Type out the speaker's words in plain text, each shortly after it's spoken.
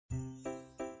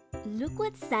Look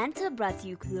what Santa brought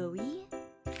you, Chloe.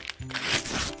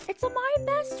 It's my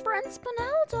best friend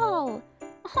Spinel doll.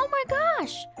 Oh my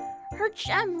gosh, her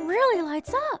gem really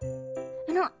lights up.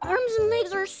 And her arms and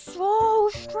legs are so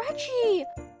stretchy.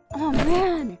 Oh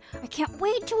man, I can't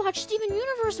wait to watch Steven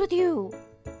Universe with you.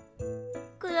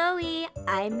 Chloe,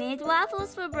 I made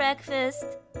waffles for breakfast.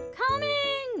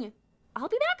 Coming! I'll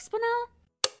be back, Spinel.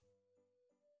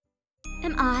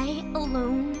 Am I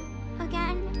alone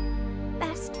again?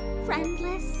 Best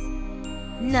friendless?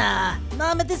 Nah,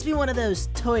 Mama, this be one of those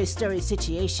Toy Story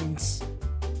situations.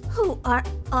 Who are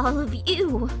all of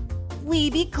you? We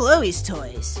be Chloe's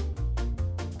toys.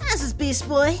 This is Beast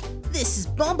Boy. This is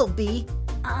Bumblebee.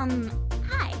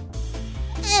 Hi.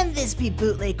 And this be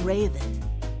Bootleg Raven.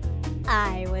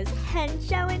 I was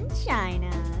Henshaw in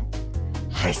China.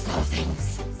 I saw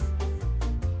things.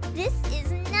 This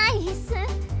is nice,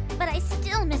 but I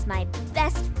still miss my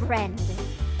best friend.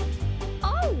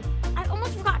 Oh, I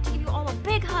almost forgot to give you all a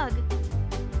big hug.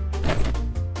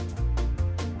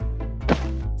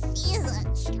 She's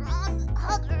a strong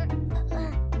hugger.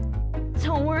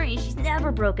 Don't worry, she's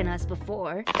never broken us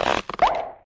before.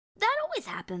 That always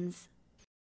happens.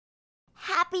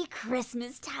 Happy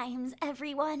Christmas times,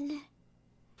 everyone.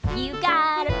 You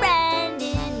got a friend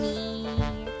in me.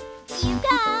 You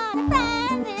got a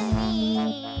friend in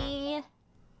me.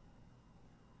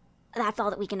 That's all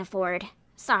that we can afford.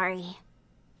 Sorry.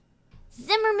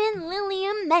 Zimmerman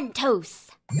Lilium Mentos.